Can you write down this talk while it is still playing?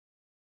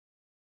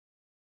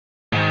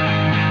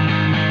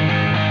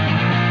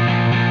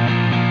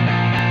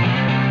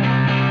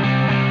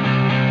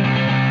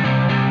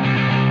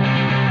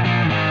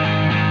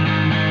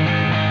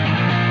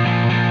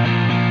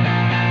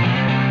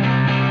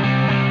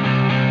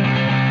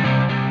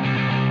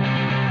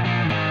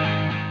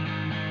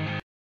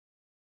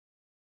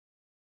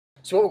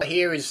So what we've got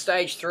here is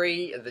stage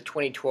 3 of the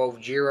 2012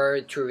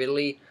 Giro, Tour of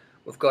Italy.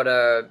 We've got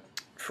a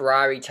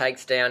Ferrari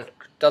takes down,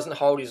 doesn't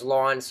hold his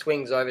line,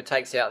 swings over,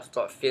 takes out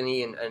like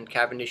Finney and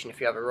Cavendish and a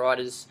few other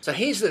riders. So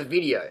here's the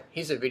video,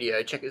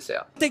 check this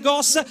out.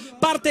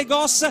 Parte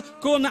Goss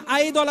con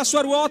Aedo alla sua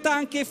ruota,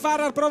 anche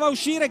Farrar prova a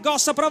uscire,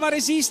 Goss prova a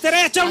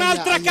resistere, c'è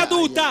un'altra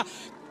caduta!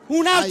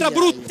 Un'altra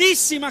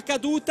bruttissima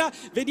caduta,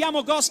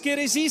 vediamo Goss che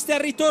resiste al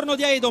ritorno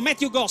di Aedo,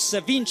 Matthew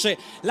Goss vince,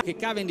 che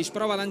Cavendish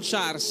prova a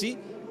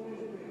lanciarsi,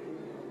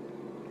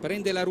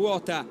 prende la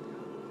ruota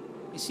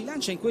e si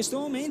lancia in questo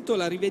momento,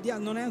 la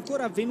rivediamo, non è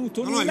ancora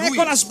avvenuto nulla,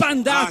 ecco la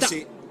sbandata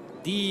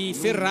di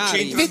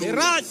Ferrari. E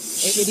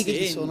vedi che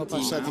ci sono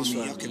passati i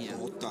suoi. Che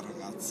botta,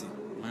 ragazzi.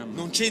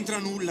 Non c'entra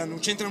nulla,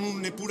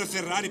 neppure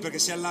Ferrari perché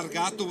si è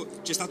allargato,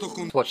 c'è stato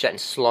il Watch that in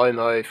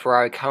slow-mo,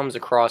 Ferrari comes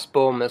across,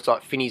 boom, that's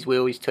like Finney's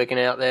wheel he's taken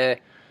out there.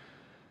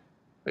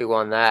 We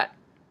won that.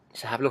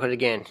 So have a look at it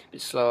again, a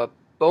bit slower,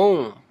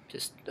 boom.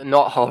 Just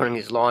not holding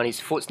his line, his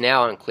foot's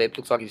now unclipped,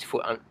 looks like his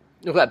foot,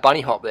 look at that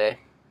bunny hop there.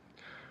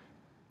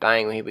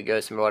 Bang, here we go,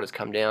 some riders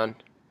come down.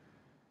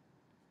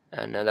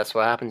 And that's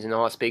what happens in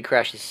high-speed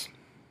crashes.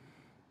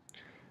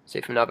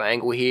 See from another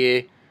angle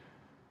here.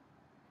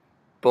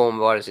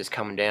 Boom, riders just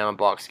coming down,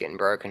 bikes getting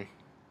broken.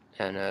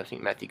 And I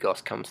think Matthew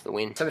Goss comes to the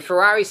win. So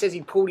Ferrari says he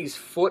pulled his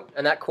foot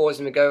and that caused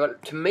him to go.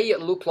 To me,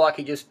 it looked like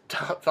he just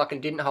fucking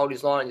didn't hold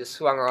his line and just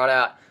swung right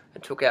out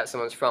and took out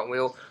someone's front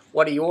wheel.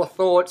 What are your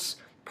thoughts?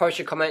 Post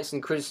your comments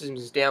and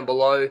criticisms down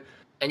below.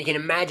 And you can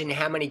imagine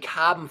how many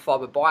carbon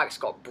fiber bikes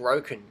got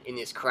broken in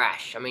this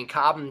crash. I mean,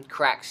 carbon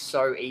cracks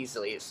so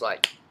easily. It's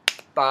like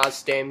bars,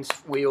 stems,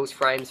 wheels,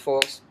 frames,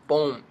 forks,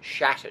 boom,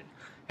 shattered.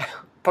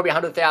 Probably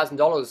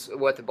 $100,000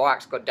 worth of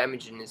bikes got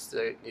damaged in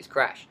this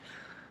crash.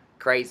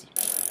 Crazy.